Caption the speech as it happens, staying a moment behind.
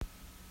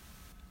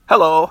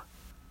Hello.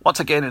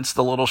 Once again, it's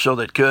the little show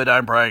that could.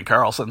 I'm Brian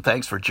Carlson.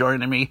 Thanks for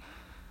joining me.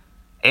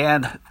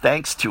 And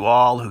thanks to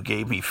all who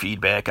gave me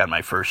feedback on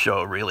my first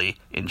show. Really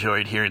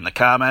enjoyed hearing the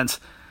comments.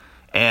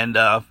 And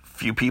a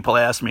few people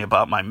asked me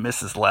about my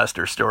Mrs.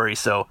 Lester story.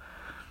 So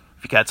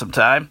if you got some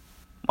time,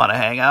 want to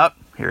hang out,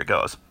 here it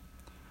goes.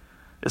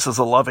 This is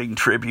a loving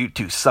tribute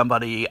to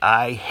somebody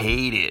I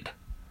hated.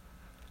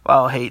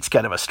 Well, hate's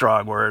kind of a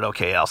strong word.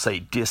 Okay, I'll say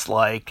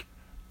disliked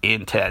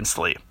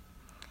intensely.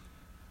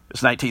 It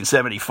was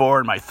 1974,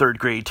 and my third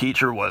grade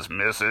teacher was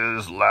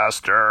Mrs.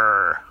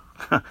 Lester.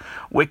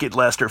 Wicked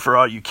Lester for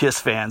all you Kiss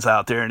fans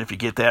out there, and if you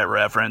get that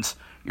reference,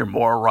 you're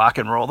more rock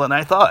and roll than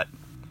I thought.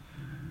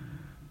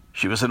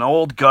 She was an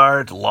old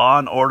guard law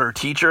and order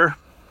teacher,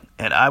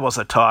 and I was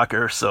a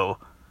talker, so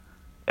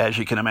as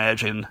you can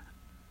imagine,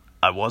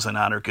 I wasn't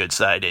on her good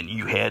side, and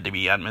you had to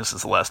be on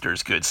Mrs.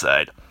 Lester's good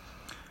side.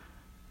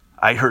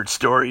 I heard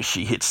stories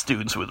she hit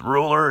students with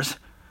rulers,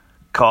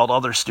 called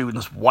other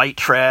students white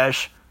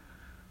trash,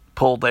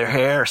 pulled their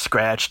hair,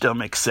 scratched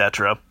them,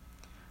 etc.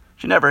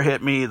 She never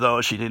hit me, though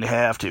she didn't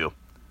have to.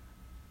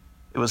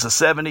 It was the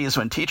 70s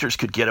when teachers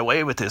could get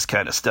away with this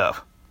kind of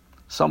stuff.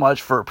 So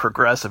much for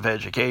progressive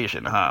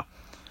education, huh?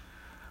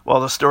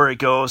 Well, the story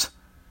goes,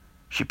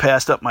 she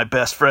passed up my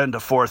best friend to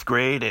 4th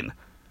grade and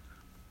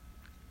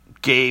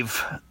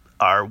gave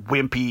our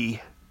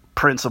wimpy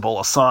principal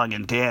a song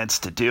and dance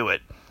to do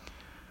it.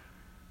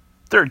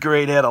 3rd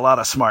grade had a lot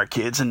of smart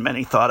kids, and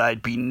many thought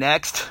I'd be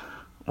next.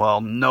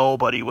 Well,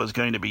 nobody was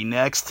going to be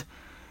next,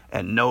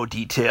 and no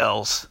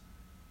details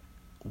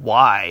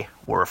why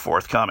were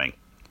forthcoming.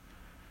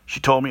 She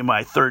told me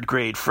my 3rd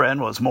grade friend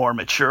was more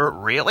mature.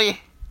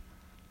 Really?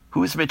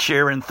 Who's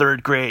mature in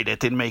 3rd grade? It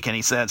didn't make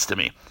any sense to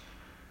me.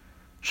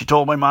 She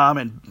told my mom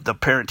in the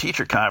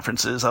parent-teacher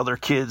conferences other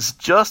kids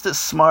just as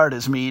smart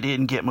as me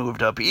didn't get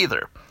moved up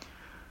either.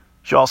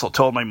 She also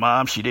told my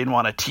mom she didn't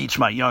want to teach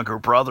my younger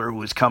brother who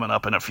was coming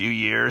up in a few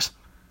years.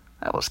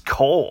 That was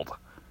cold.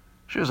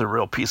 She was a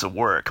real piece of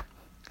work.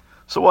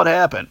 So what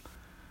happened?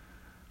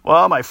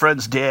 Well, my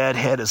friend's dad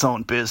had his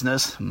own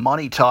business.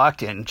 Money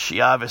talked, and she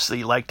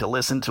obviously liked to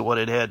listen to what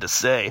it had to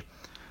say.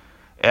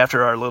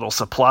 After our little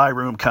supply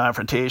room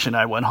confrontation,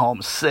 I went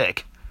home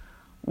sick.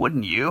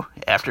 Wouldn't you,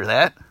 after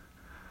that?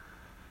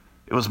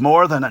 It was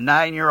more than a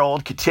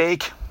 9-year-old could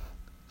take,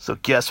 so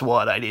guess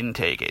what? I didn't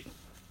take it.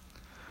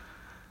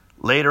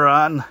 Later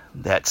on,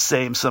 that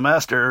same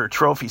semester, her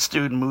trophy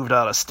student moved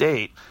out of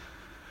state.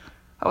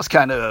 I was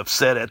kind of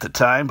upset at the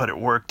time, but it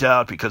worked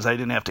out because I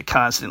didn't have to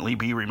constantly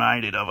be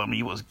reminded of him.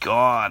 He was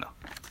gone.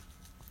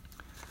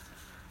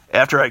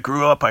 After I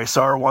grew up, I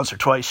saw her once or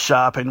twice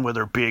shopping with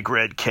her big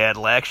red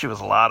Cadillac. She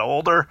was a lot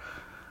older,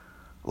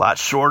 a lot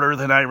shorter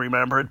than I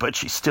remembered, but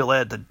she still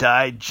had the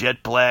dyed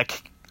jet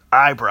black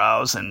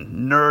eyebrows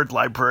and nerd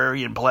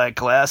librarian black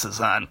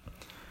glasses on.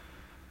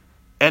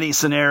 Any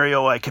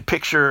scenario I could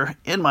picture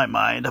in my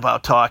mind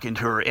about talking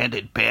to her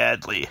ended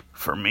badly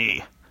for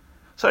me.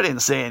 So I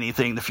didn't say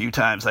anything the few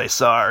times I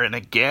saw her, and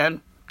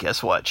again,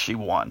 guess what? She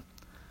won.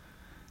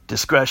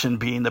 Discretion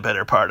being the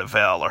better part of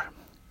valor.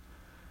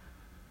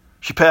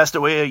 She passed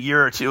away a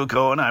year or two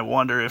ago, and I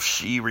wonder if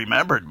she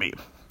remembered me.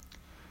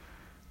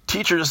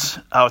 Teachers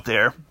out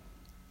there,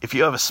 if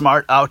you have a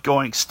smart,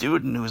 outgoing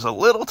student who's a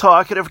little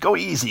talkative, go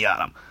easy on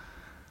them.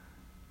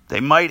 They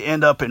might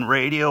end up in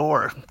radio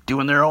or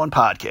doing their own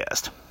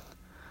podcast.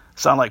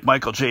 Sound like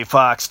Michael J.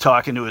 Fox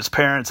talking to his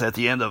parents at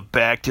the end of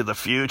Back to the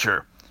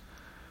Future.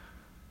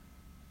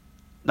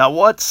 Now,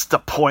 what's the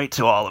point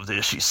to all of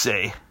this, you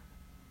say?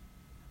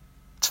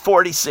 It's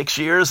 46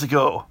 years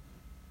ago.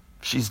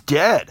 She's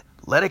dead.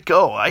 Let it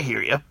go. I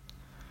hear you.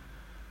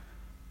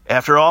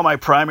 After all my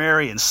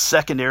primary and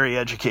secondary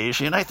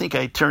education, I think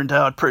I turned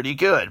out pretty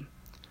good.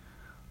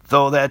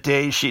 Though that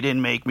day she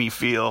didn't make me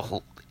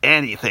feel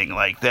anything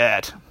like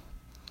that.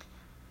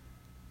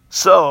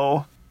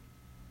 So,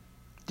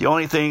 the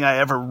only thing I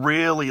ever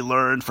really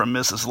learned from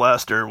Mrs.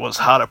 Lester was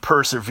how to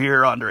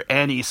persevere under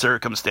any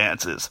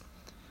circumstances.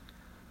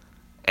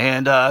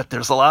 And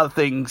there's a lot of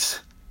things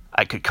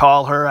I could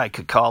call her. I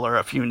could call her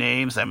a few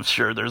names. I'm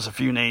sure there's a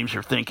few names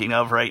you're thinking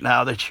of right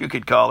now that you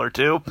could call her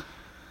too.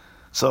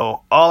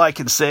 So all I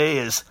can say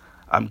is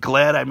I'm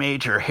glad I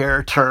made your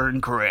hair turn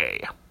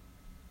gray.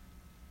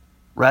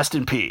 Rest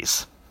in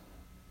peace.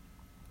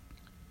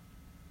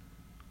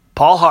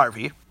 Paul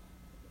Harvey.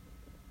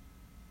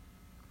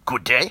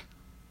 Good day.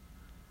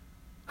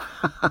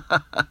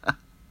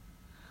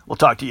 We'll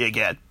talk to you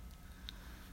again.